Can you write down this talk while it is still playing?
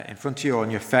in front of you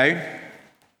on your phone.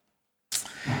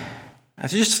 And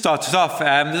so just to start us off,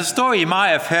 there's a story you might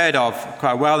have heard of,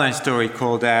 quite a well-known story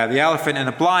called The Elephant and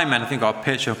the Blind Man. I think I've got a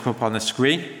picture up on the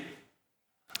screen.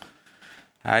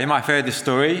 You might have heard this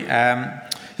story.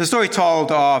 It's a story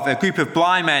told of a group of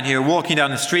blind men who were walking down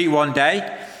the street one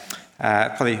day,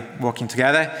 probably walking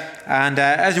together, and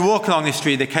as they walked along the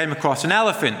street, they came across an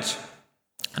elephant.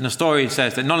 And the story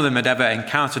says that none of them had ever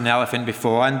encountered an elephant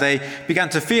before, and they began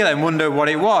to feel it and wonder what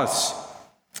it was.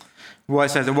 Well, it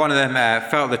says that one of them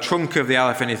felt the trunk of the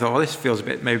elephant. He thought, well, this feels a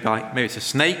bit maybe it's a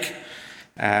snake.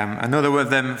 Another of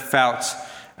them felt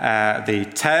the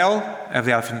tail of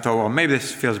the elephant and thought, well, maybe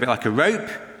this feels a bit like a rope.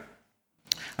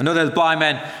 Another of the blind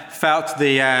men felt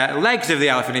the legs of the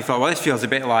elephant. He thought, well, this feels a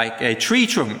bit like a tree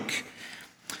trunk.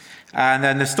 And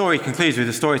then the story concludes with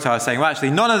the storyteller saying, well,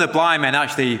 actually, none of the blind men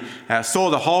actually saw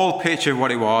the whole picture of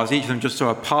what it was. Each of them just saw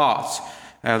a part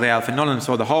of the elephant. None of them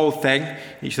saw the whole thing.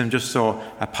 Each of them just saw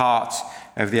a part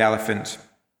of the elephant.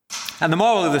 And the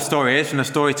moral of the story is, from the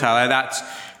storyteller, that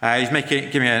he's making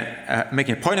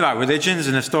a point about religions,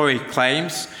 and the story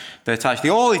claims that actually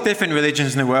all these different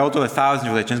religions in the world, all the thousands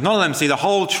of religions, none of them see the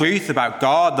whole truth about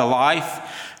God, the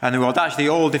life, and the world. Actually,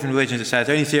 all different religions, it says,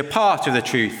 only see a part of the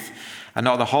truth, and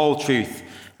not the whole truth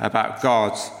about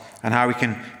God and how we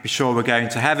can be sure we're going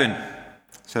to heaven.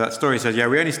 So that story says,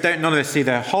 none of us see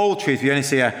the whole truth, we only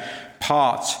see a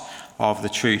part of the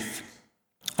truth.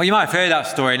 Well, you might have heard that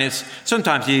story, and it's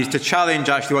sometimes used to challenge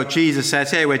actually what Jesus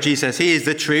says here, where Jesus says he is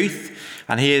the truth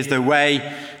and he is the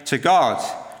way to God.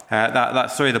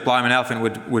 That story of the blind man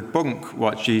elephant would bunk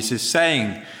what Jesus is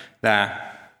saying there.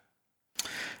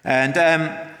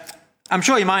 And I'm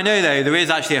sure you might know, though, there is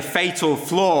actually a fatal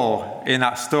flaw in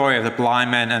that story of the blind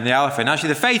man and the elephant. Actually,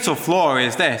 the fatal flaw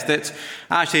is this, that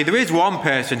actually there is one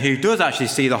person who does actually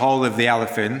see the whole of the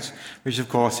elephant, which, of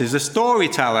course, is the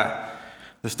storyteller.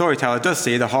 The storyteller does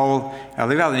see the whole of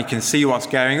the elephant. He can see what's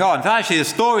going on. But actually, the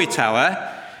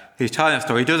storyteller who's telling that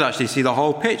story does actually see the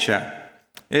whole picture.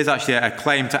 It is actually a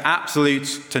claim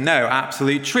to know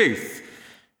absolute truth.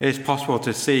 It is possible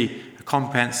to see a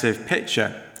comprehensive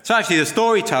picture. So actually the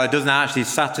storyteller doesn't actually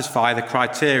satisfy the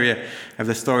criteria of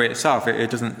the story itself.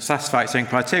 It doesn't satisfy its own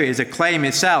criteria. It's a claim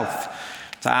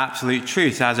itself to absolute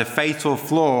truth. It has a fatal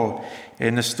flaw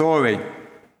in the story.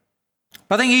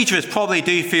 But I think each of us probably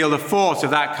do feel the force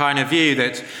of that kind of view,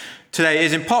 that today it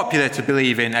isn't popular to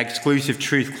believe in exclusive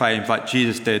truth claims like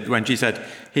Jesus did when Jesus said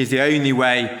he's the only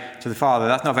way to the Father.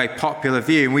 That's not a very popular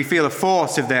view. And we feel the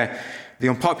force of the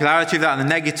unpopularity of that and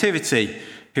the negativity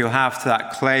people have to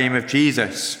that claim of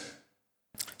Jesus.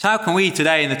 So how can we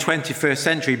today in the 21st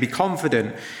century be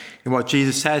confident in what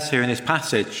Jesus says here in this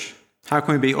passage? How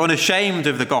can we be unashamed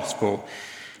of the gospel?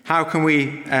 How can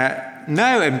we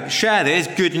know and share this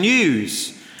good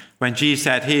news when Jesus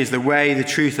said he is the way, the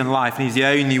truth and life, and he's the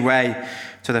only way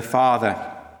to the Father?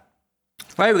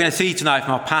 Well, we're going to see tonight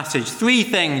from our passage 3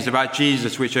 things about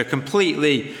Jesus which are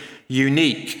completely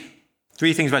unique.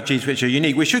 3 things about Jesus which are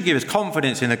unique, which should give us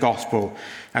confidence in the gospel.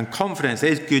 And confidence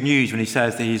is good news when he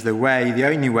says that he's the way, the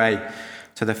only way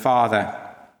to the Father.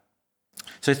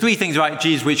 So 3 things about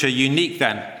Jesus which are unique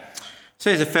then. So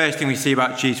here's the first thing we see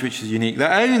about Jesus which is unique.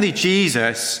 That only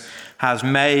Jesus has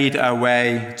made a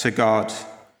way to God.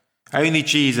 Only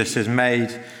Jesus has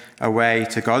made a way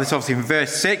to God. This is obviously in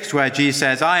verse 6 where Jesus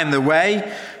says, I am the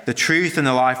way, the truth and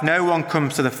the life. No one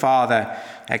comes to the Father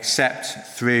except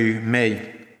through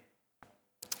me.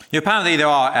 Apparently there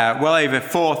are well over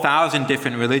 4,000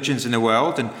 different religions in the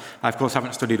world, and I, of course,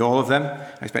 haven't studied all of them.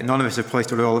 I expect none of us have probably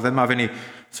studied all of them. I've only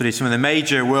studied some of the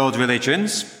major world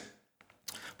religions.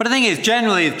 But the thing is,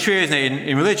 generally true, isn't it,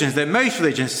 in religions, that most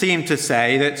religions seem to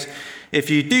say that if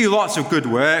you do lots of good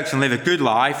works and live a good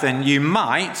life, then you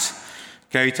might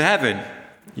go to heaven.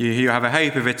 You have a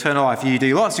hope of eternal life. You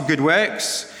do lots of good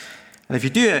works, and if you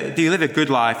do live a good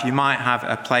life, you might have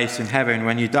a place in heaven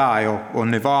when you die, or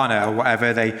nirvana, or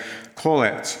whatever they call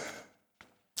it.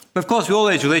 But of course, with all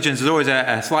those religions, there's always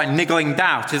a slight niggling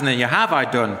doubt, isn't there? Have I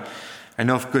done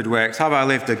enough good works? Have I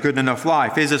lived a good enough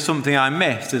life? Is there something I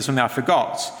missed? Is there something I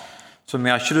forgot?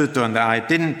 Something I should have done that I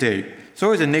didn't do? It's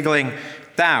always a niggling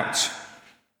doubt.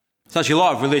 So actually, a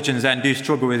lot of religions then do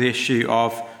struggle with the issue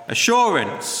of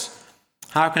assurance.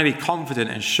 How can I be confident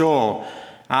and sure,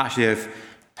 actually, of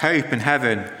hope in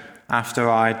heaven after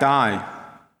I die?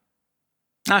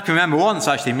 I can remember once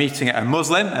actually meeting a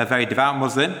Muslim, a very devout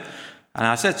Muslim, and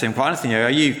I said to him quite honestly, are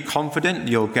you confident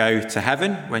you'll go to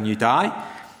heaven when you die?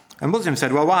 And Muslim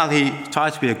said, well, while he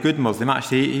tried to be a good Muslim,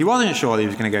 actually he wasn't sure he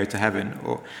was going to go to heaven,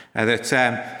 or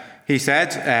that he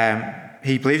said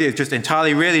he believed it was just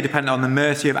entirely really dependent on the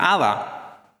mercy of Allah.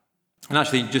 And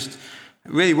actually just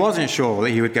really wasn't sure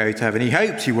that he would go to heaven. He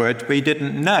hoped he would, but he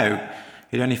didn't know.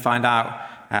 He'd only find out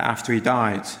after he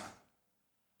died.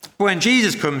 But when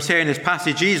Jesus comes here in this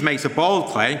passage, Jesus makes a bold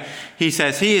claim. He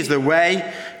says he is the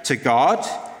way to God.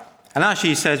 And actually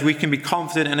he says we can be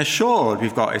confident and assured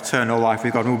we've got eternal life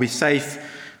with God and we'll be safe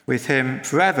with him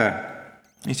forever.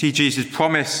 You see Jesus'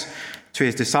 promise to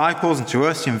his disciples and to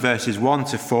us in verses 1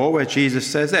 to 4, where Jesus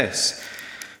says this: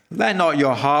 "Let not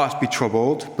your hearts be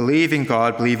troubled. Believe in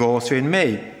God, believe also in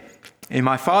me. In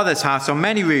my Father's house are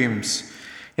many rooms.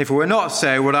 If it were not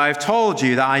so, would I have told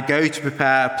you that I go to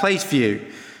prepare a place for you?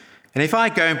 And if I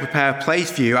go and prepare a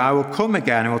place for you, I will come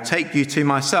again and will take you to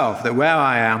myself, that where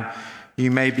I am,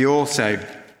 you may be also.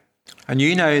 And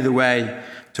you know the way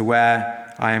to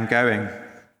where I am going."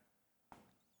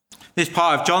 This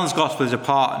part of John's Gospel is a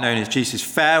part known as Jesus'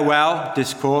 farewell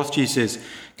discourse. Jesus is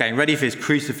getting ready for his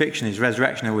crucifixion, his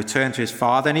resurrection, and return to his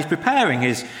Father. And he's preparing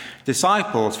his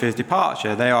disciples for his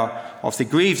departure. They are obviously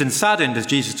grieved and saddened as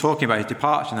Jesus is talking about his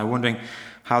departure, and they're wondering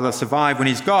how they'll survive when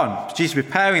he's gone. Jesus is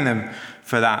preparing them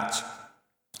for that.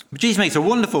 But Jesus makes a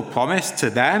wonderful promise to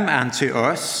them and to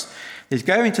us. He's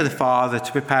going to the Father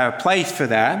to prepare a place for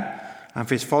them and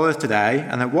for his followers today,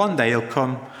 and that one day he'll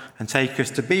come and take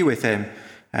us to be with him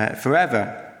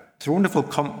forever. It's a wonderful,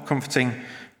 comforting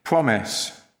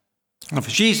promise. And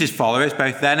for Jesus' followers,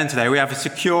 both then and today, we have a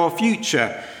secure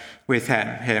future with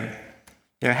him.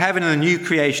 You know, heaven and the new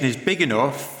creation is big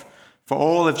enough for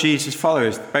all of Jesus'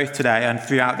 followers, both today and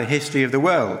throughout the history of the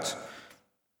world.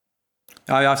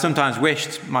 I've sometimes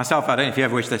wished myself, I don't know if you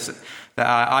ever wished this, that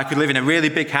I could live in a really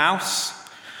big house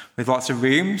with lots of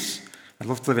rooms. I'd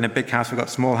love to live in a big house. We've got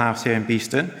a small house here in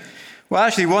Beeston. Well,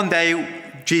 actually, one day,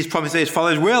 Jesus promised that his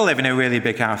followers will live in a really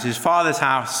big house. His Father's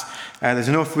house, there's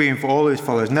enough room for all of his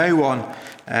followers. No one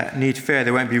need fear.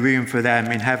 There won't be room for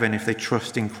them in heaven if they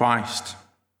trust in Christ.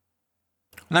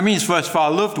 And that means for us, for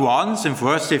our loved ones, and for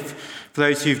us, for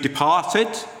those who've departed,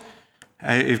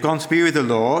 who've gone to be with the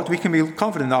Lord, we can be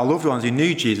confident that our loved ones who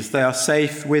knew Jesus, they are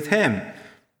safe with him.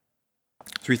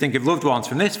 So we think of loved ones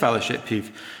from this fellowship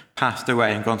who've passed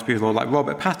away and gone to be with the Lord, like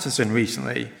Robert Patterson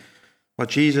recently. Well,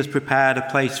 Jesus prepared a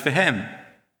place for him.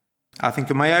 I think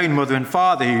of my own mother and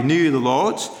father who knew the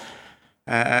Lord,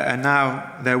 and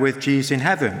now they're with Jesus in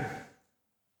heaven.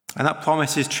 And that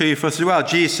promise is true for us as well.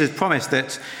 Jesus has promised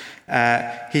that,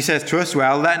 he says to us,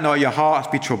 well, let not your hearts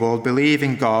be troubled. Believe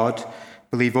in God,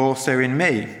 believe also in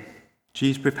me.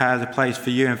 Jesus prepares a place for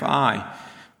you and for I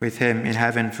with him in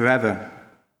heaven forever.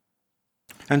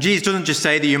 And Jesus doesn't just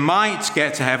say that you might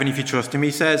get to heaven if you trust him.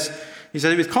 He says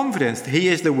it with confidence that he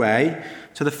is the way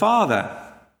to the Father.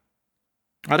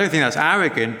 I don't think that's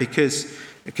arrogant because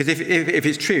if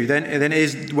it's true, then it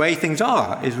is the way things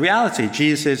are, is reality.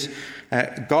 Jesus is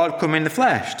God come in the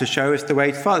flesh to show us the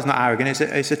way to the Father. It's not arrogant,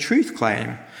 it's a truth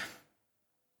claim.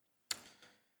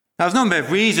 Now, there's a number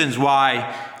of reasons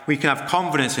why we can have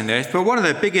confidence in this, but one of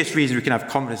the biggest reasons we can have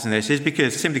confidence in this is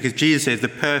simply because Jesus is the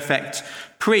perfect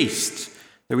priest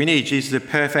that we need. Jesus is the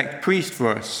perfect priest for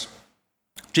us.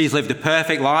 Jesus lived a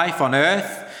perfect life on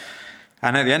earth,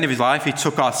 and at the end of his life, he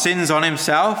took our sins on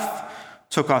himself,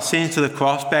 took our sins to the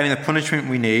cross, bearing the punishment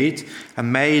we need,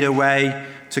 and made a way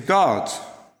to God.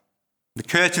 The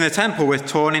curtain of the temple was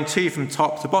torn in two from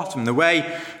top to bottom. The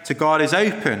way to God is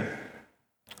open.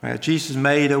 Jesus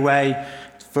made a way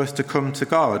for us to come to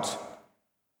God.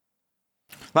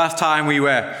 Last time we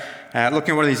were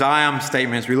looking at one of these I am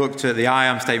statements, we looked at the I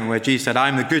am statement where Jesus said,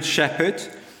 I'm the good shepherd.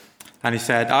 And he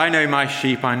said, I know my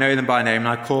sheep, I know them by name, and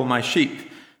I call my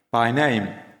sheep by name.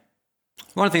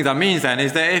 One of the things that means then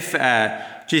is that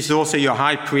if Jesus is also your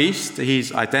high priest,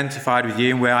 he's identified with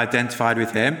you and we're identified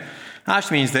with him, that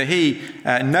actually means that he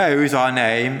knows our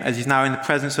name as he's now in the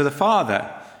presence of the Father.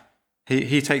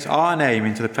 He takes our name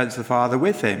into the presence of the Father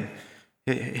with him.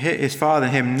 His Father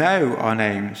and him know our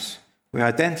names. We're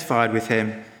identified with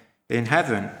him in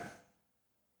heaven.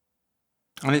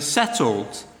 And it's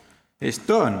settled. It's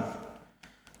done.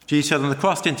 Jesus said on the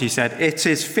cross, didn't he? He said, it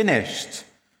is finished.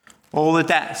 All the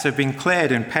debts have been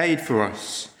cleared and paid for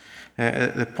us.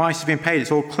 The price has been paid.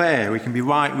 It's all clear. We can be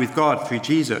right with God through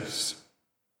Jesus.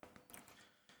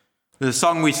 There's a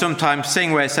song we sometimes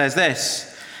sing where it says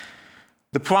this: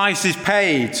 the price is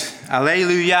paid.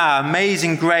 Alleluia.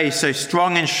 Amazing grace, so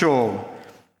strong and sure.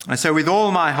 And so with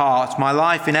all my heart, my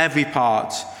life in every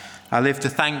part, I live to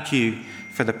thank you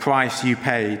for the price you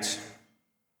paid.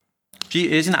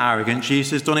 Jesus isn't arrogant.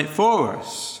 Jesus has done it for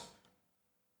us.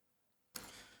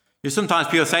 Sometimes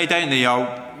people say, don't they,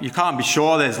 you can't be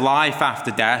sure there's life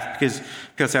after death because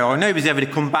people say, nobody's ever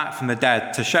come back from the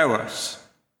dead to show us.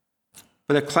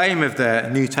 But the claim of the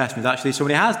New Testament is actually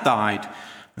somebody has died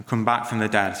and come back from the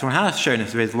dead. Someone has shown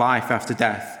us there is life after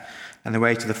death and the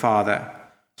way to the Father.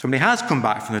 Somebody has come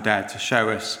back from the dead to show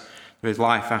us there is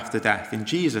life after death in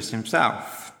Jesus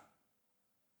himself.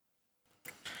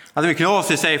 I think we can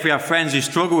also say, if we have friends who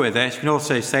struggle with this, we can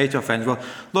also say to our friends, well,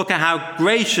 look at how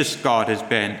gracious God has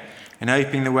been in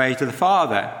opening the way to the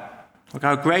Father. Look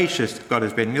how gracious God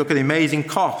has been. Look at the amazing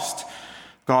cost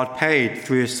God paid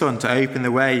through his Son to open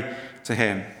the way to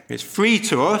him. It's free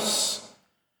to us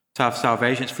to have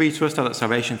salvation. It's free to us to have that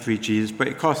salvation through Jesus, but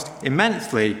it cost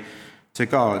immensely to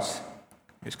God.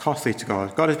 It's costly to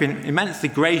God. God has been immensely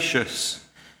gracious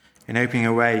in opening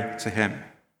a way to him.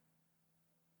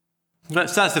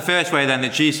 That's the first way then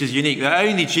that Jesus is unique, that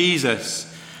only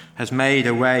Jesus has made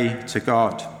a way to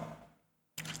God.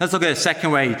 Let's look at the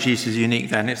second way Jesus is unique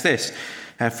then. It's this,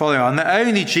 following on, that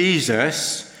only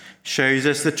Jesus shows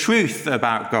us the truth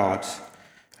about God.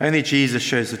 Only Jesus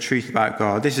shows the truth about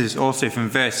God. This is also from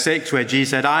verse 6 where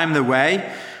Jesus said, I am the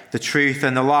way, the truth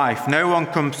and the life. No one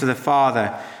comes to the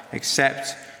Father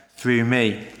except through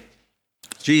me.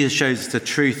 Jesus shows us the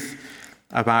truth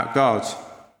about God.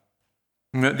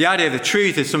 The idea of the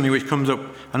truth is something which comes up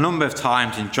a number of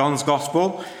times in John's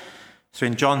Gospel. So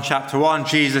in John chapter 1,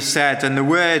 Jesus said, and the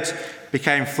Word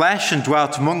became flesh and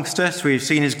dwelt amongst us. We've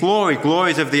seen his glory,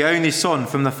 glories of the only Son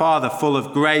from the Father, full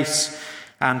of grace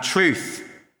and truth.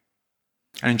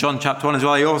 And in John chapter 1 as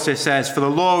well, he also says, for the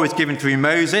law was given through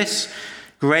Moses,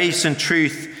 grace and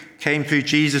truth came through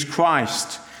Jesus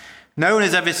Christ. No one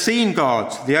has ever seen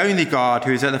God, the only God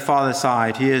who is at the Father's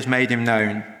side. He has made him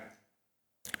known.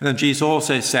 And then Jesus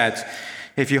also said,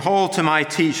 if you hold to my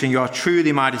teaching, you are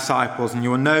truly my disciples, and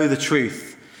you will know the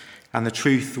truth, and the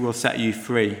truth will set you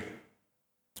free.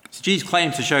 So Jesus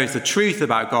claims to show us the truth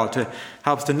about God, to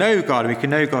help us to know God. We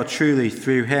can know God truly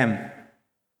through him.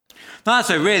 Now that's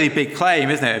a really big claim,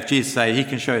 isn't it, if Jesus say he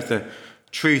can show us the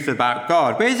truth about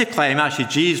God. But it's a claim actually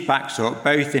Jesus backs up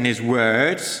both in his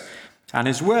words and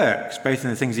his works, both in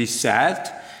the things he said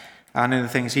and in the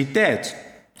things he did.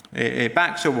 It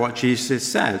backs up what Jesus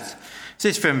says.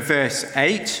 This is from verse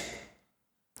 8.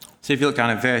 So if you look down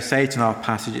at verse 8 in our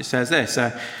passage, it says this.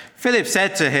 Philip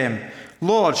said to him,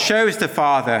 Lord, show us the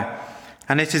Father,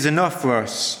 and it is enough for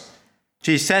us.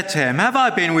 Jesus said to him, have I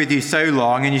been with you so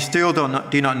long, and you still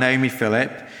do not know me,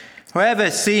 Philip? Whoever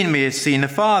has seen me has seen the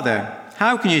Father.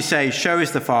 How can you say, show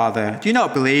us the Father? Do you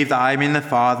not believe that I am in the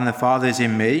Father, and the Father is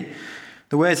in me?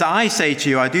 The words that I say to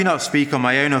you, I do not speak on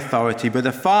my own authority, but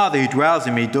the Father who dwells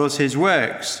in me does his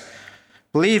works.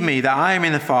 Believe me that I am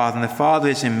in the Father and the Father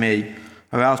is in me,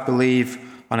 or else believe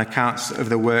on account of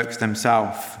the works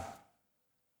themselves.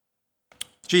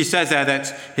 Jesus says there that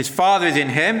his Father is in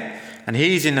him and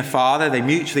he's in the Father. They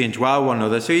mutually indwell one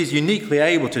another, so he's uniquely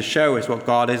able to show us what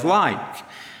God is like.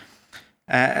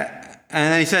 And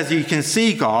then he says you can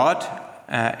see God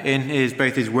in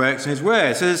both his works and his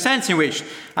words. So there's a sense in which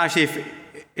actually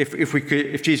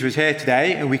if Jesus was here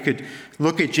today and we could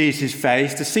look at Jesus'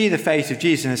 face, to see the face of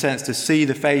Jesus in a sense, to see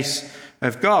the face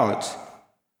of God.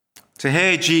 To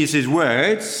hear Jesus'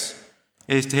 words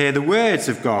is to hear the words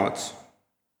of God.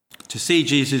 To see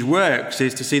Jesus' works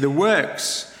is to see the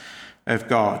works of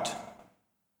God.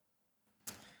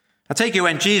 I take it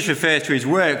when Jesus refers to his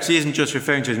works, he isn't just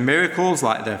referring to his miracles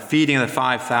like the feeding of the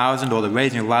 5,000 or the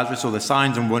raising of Lazarus or the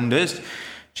signs and wonders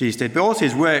Jesus did, but also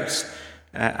his works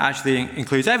actually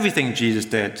includes everything Jesus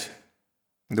did.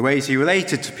 The ways he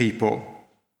related to people,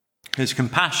 his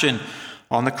compassion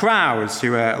on the crowds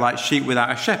who were like sheep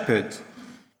without a shepherd,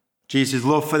 Jesus'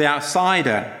 love for the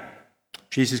outsider,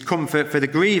 Jesus' comfort for the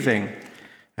grieving,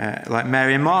 like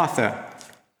Mary and Martha,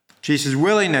 Jesus'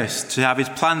 willingness to have his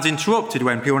plans interrupted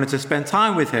when people wanted to spend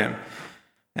time with him.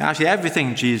 Actually,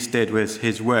 everything Jesus did was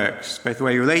his works, both the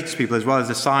way he related to people as well as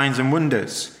the signs and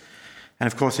wonders. And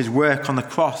of course, his work on the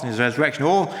cross and his resurrection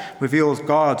all reveals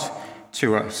God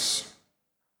to us.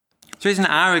 So it isn't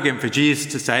arrogant for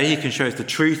Jesus to say he can show us the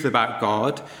truth about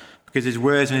God because his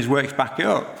words and his works back it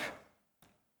up.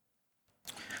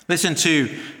 Listen to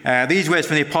these words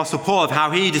from the Apostle Paul of how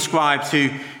he describes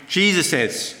who Jesus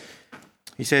is.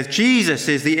 He says, Jesus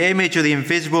is the image of the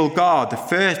invisible God, the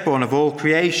firstborn of all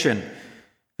creation.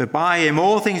 For by him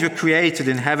all things were created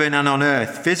in heaven and on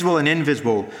earth, visible and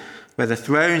invisible, whether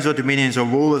thrones or dominions or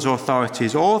rulers or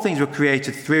authorities. All things were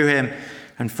created through him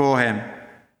and for him.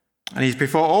 And he's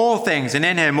before all things, and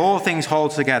in him all things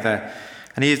hold together.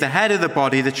 And he is the head of the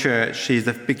body, the church. He is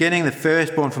the beginning, the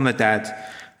firstborn from the dead.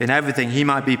 In everything he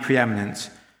might be preeminent.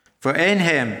 For in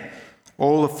him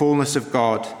all the fullness of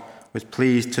God was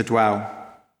pleased to dwell.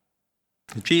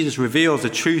 And Jesus reveals the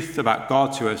truth about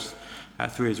God to us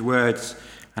through his words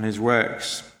and his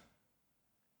works.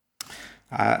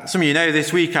 Some of you know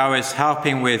this week I was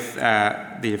helping with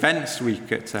the events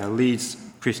week at Leeds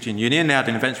Christian Union. They had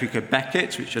an events week at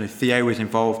Beckett, which Theo was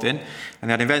involved in, and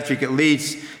they had an events week at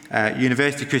Leeds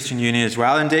University Christian Union as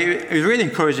well, and it was a really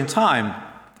encouraging time.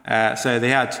 So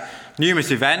they had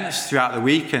numerous events throughout the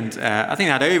week, and I think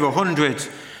they had over 100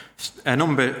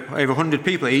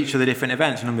 people at each of the different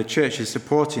events, a number of churches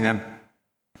supporting them.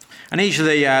 And each of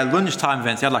the lunchtime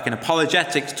events, they had like an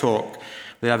apologetics talk.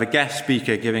 They have a guest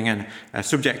speaker giving a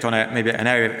subject on maybe an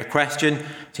area, a question,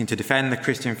 to defend the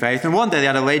Christian faith. And one day they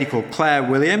had a lady called Claire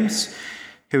Williams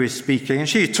who was speaking, and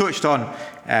she touched on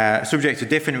subjects of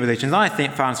different religions. I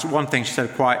found one thing she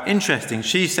said quite interesting.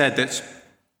 She said that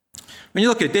when you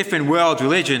look at different world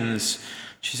religions,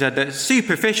 she said that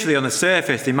superficially on the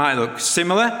surface they might look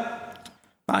similar.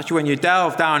 Actually, when you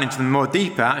delve down into them more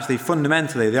deeper, actually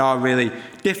fundamentally they are really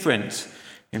different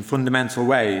in fundamental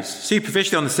ways.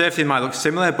 Superficially on the surface they might look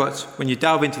similar, but when you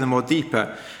delve into them more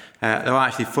deeper, there are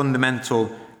actually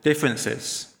fundamental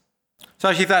differences. So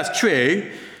actually if that's true,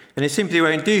 then it simply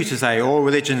won't do to say all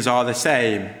religions are the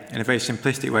same in a very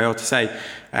simplistic way, or to say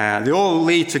they all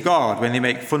lead to God when they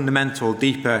make fundamental,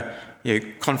 deeper,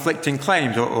 conflicting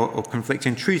claims or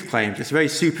conflicting truth claims. It's a very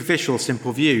superficial,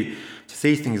 simple view to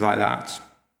see things like that.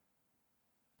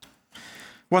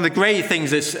 One of the great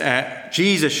things that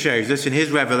Jesus shows us in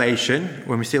his revelation,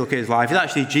 when we still look at his life, is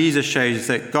actually Jesus shows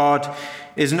that God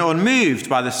isn't unmoved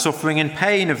by the suffering and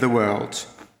pain of the world.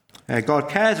 God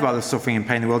cares about the suffering and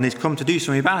pain of the world, and he's come to do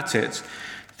something about it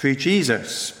through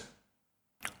Jesus.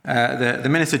 The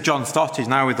minister John Stott is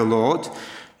now with the Lord.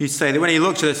 He used to say that when he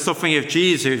looked at the suffering of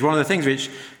Jesus, it was one of the things which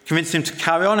convinced him to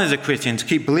carry on as a Christian, to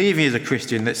keep believing as a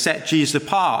Christian, that set Jesus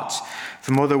apart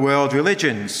from other world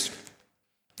religions.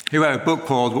 He wrote a book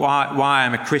called Why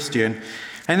I'm a Christian.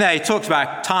 And there he talks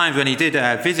about times when he did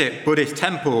visit Buddhist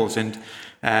temples and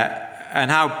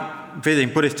how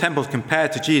visiting Buddhist temples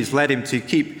compared to Jesus led him to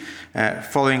keep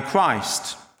following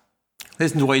Christ.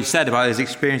 Listen to what he said about his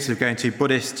experiences of going to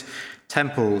Buddhist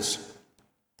temples.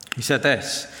 He said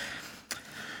this: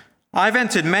 "I've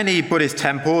entered many Buddhist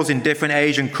temples in different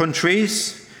Asian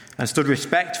countries and stood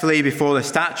respectfully before the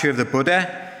statue of the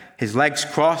Buddha, his legs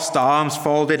crossed, arms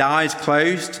folded, eyes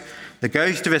closed, the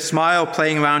ghost of a smile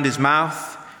playing around his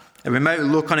mouth, a remote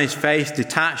look on his face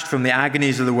detached from the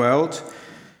agonies of the world.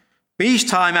 But each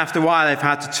time after a while I've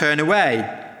had to turn away,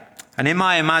 and in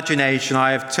my imagination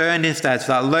I have turned instead to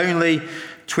that lonely,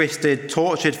 twisted,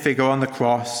 tortured figure on the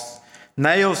cross,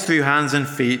 nails through hands and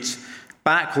feet,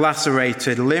 back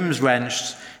lacerated, limbs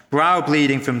wrenched, brow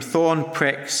bleeding from thorn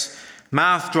pricks,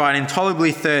 mouth dry and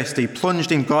intolerably thirsty,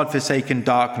 plunged in God-forsaken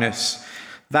darkness.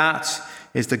 That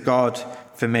is the God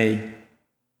for me.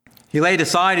 He laid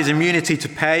aside his immunity to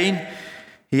pain.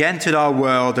 He entered our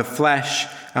world of flesh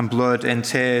and blood and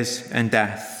tears and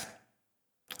death.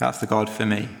 That's the God for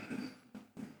me."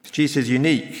 Jesus is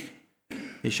unique.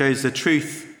 He shows the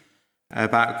truth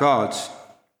about God.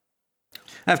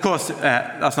 And of course,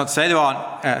 that's not to say there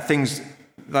aren't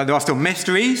there are still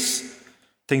mysteries,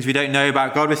 things we don't know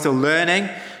about God. We're still learning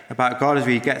about God as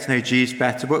we get to know Jesus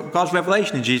better. But God's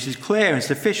revelation in Jesus is clear and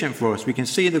sufficient for us. We can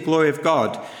see the glory of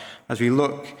God as we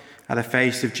look at the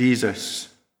face of Jesus.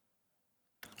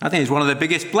 I think it's one of the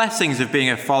biggest blessings of being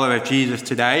a follower of Jesus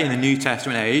today in the New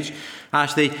Testament age.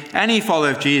 Actually, any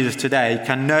follower of Jesus today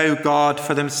can know God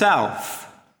for themselves.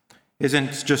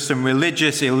 Isn't just some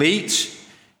religious elite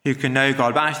who can know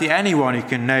God, but actually anyone who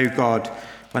can know God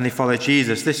when they follow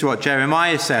Jesus. This is what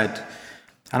Jeremiah said: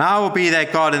 "And I will be their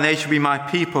God, and they shall be my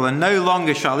people. And no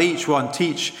longer shall each one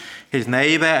teach his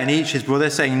neighbour and each his brother,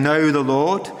 saying, 'Know the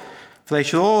Lord.' For they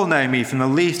shall all know me, from the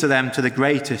least of them to the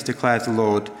greatest, declares the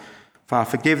Lord. For I'll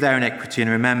forgive their iniquity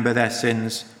and remember their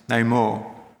sins no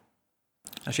more."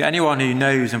 Actually, anyone who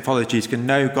knows and follows Jesus can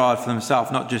know God for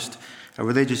themselves, not just a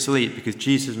religious elite, because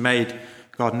Jesus made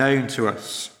God known to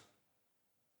us.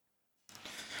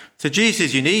 So Jesus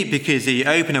is unique because he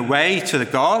opened a way to the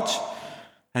God.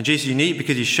 And Jesus is unique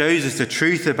because he shows us the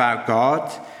truth about God.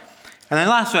 And then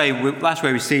last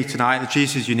way we see tonight that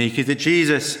Jesus is unique is that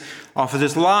Jesus offers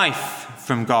us life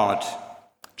from God.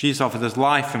 Jesus offers us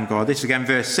life from God. This is again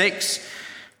verse 6,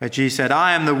 where Jesus said,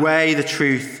 "I am the way, the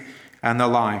truth, and the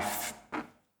life."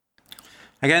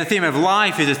 Again, the theme of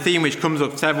life is a theme which comes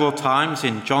up several times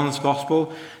in John's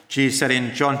Gospel. Jesus said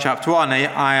in John chapter 1,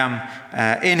 "I am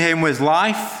in him was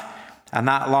life, and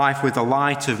that life was the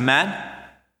light of men."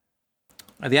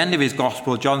 At the end of his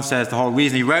gospel, John says the whole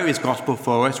reason he wrote his gospel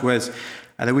for us was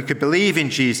that we could believe in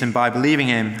Jesus, and by believing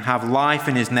him, have life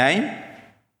in his name.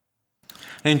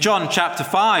 In John chapter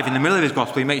 5, in the middle of his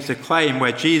gospel, he makes a claim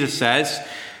where Jesus says,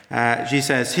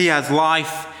 he has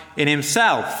life in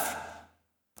himself.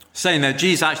 saying that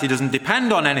Jesus actually doesn't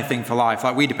depend on anything for life,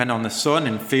 like we depend on the sun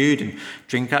and food and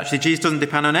drink. Actually, Jesus doesn't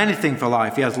depend on anything for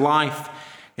life. He has life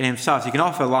in himself. He can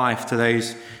offer life to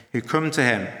those who come to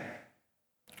him.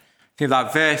 Think of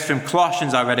that verse from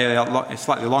Colossians I read earlier, a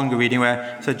slightly longer reading,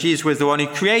 where it said Jesus was the one who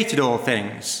created all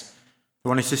things, the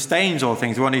one who sustains all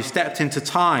things, the one who stepped into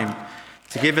time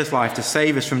to give us life, to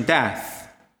save us from death.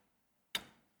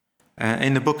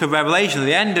 In the book of Revelation, at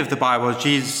the end of the Bible,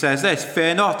 Jesus says this,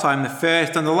 "Fear not, I am the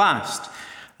first and the last,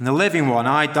 and the living one.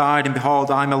 I died, and behold,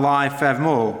 I am alive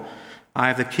forevermore. I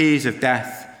have the keys of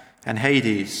death and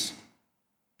Hades."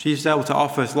 Jesus is able to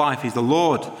offer us life. He's the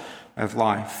Lord of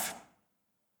life.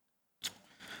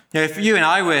 If you and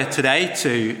I were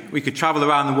today we could travel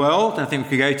around the world, and I think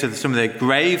we could go to some of the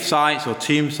grave sites or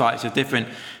tomb sites of different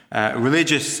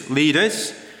religious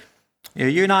leaders.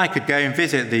 You and I could go and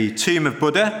visit the tomb of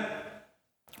Buddha,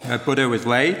 where Buddha was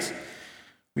laid.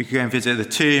 We could go and visit the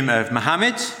tomb of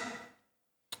Muhammad.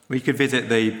 We could visit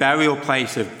the burial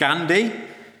place of Gandhi,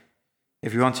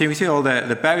 if you want to. We see all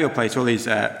the burial place, all these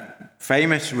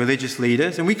famous religious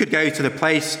leaders. And we could go to the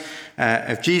place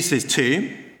of Jesus'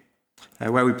 tomb,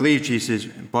 where we believe Jesus'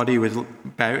 body was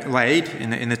laid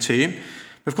in the tomb.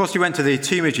 But of course, we went to the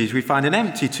tomb of Jesus, we find an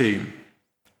empty tomb.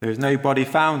 There was no body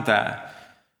found there.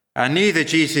 And neither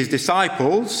Jesus'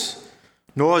 disciples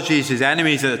nor Jesus'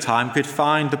 enemies at the time could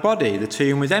find the body. The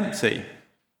tomb was empty.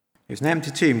 It was an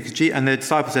empty tomb. And the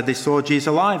disciples said they saw Jesus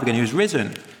alive again. He was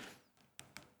risen.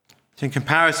 So in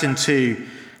comparison to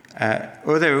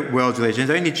other world religions,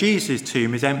 only Jesus'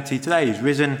 tomb is empty today. He's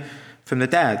risen from the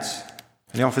dead.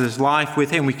 And he offers us life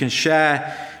with him. We can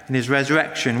share in his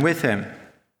resurrection with him.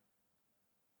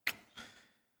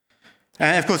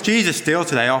 And of course, Jesus still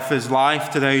today offers life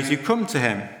to those who come to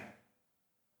him.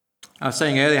 I was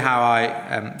saying earlier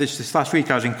how this last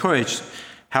week I was encouraged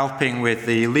helping with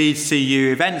the Leeds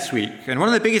CU Events Week. And one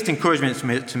of the biggest encouragements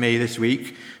to me this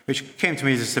week, which came to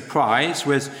me as a surprise,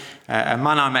 was a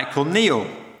man I met called Neil.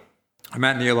 I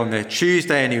met Neil on the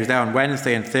Tuesday and he was there on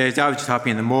Wednesday and Thursday. I was just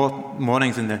helping in the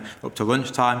mornings and up to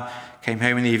lunchtime, came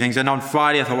home in the evenings. And on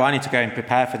Friday I thought, well, I need to go and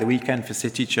prepare for the weekend for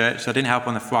City Church, so I didn't help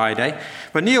on the Friday.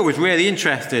 But Neil was really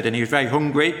interested and he was very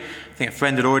hungry. I think a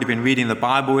friend had already been reading the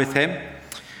Bible with him.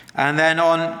 And then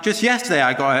on just yesterday,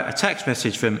 I got a text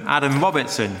message from Adam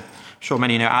Robertson. I'm sure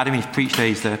many know Adam. He's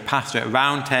the pastor at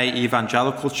Roundhay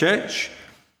Evangelical Church.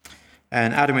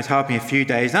 And Adam was helping a few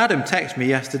days. And Adam texted me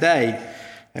yesterday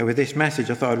with this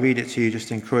message. I thought I'd read it to you just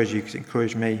to encourage you, because it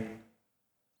encouraged me.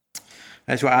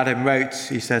 That's what Adam wrote.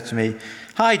 He said to me,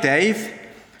 "Hi, Dave.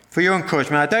 For your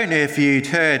encouragement, I don't know if you'd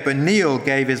heard, but Neil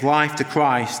gave his life to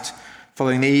Christ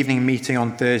following the evening meeting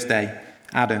on Thursday.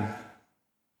 Adam."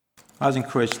 I was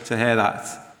encouraged to hear that.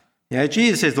 Yeah,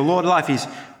 Jesus is the Lord of life. He's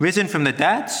risen from the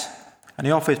dead, and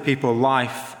he offers people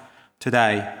life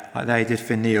today, like they did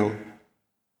for Neil.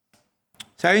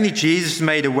 So only Jesus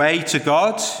made a way to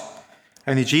God.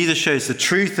 Only Jesus shows the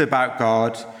truth about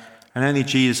God, and only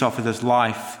Jesus offers us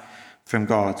life from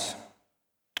God. So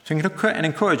I'm going to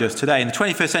encourage us today in the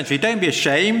 21st century, don't be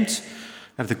ashamed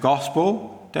of the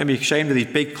gospel. Don't be ashamed of these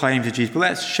big claims of Jesus, but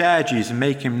let's share Jesus and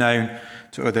make him known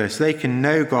to others so they can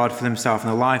know God for themselves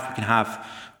and the life we can have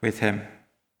with him.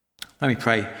 Let me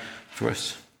pray for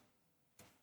us.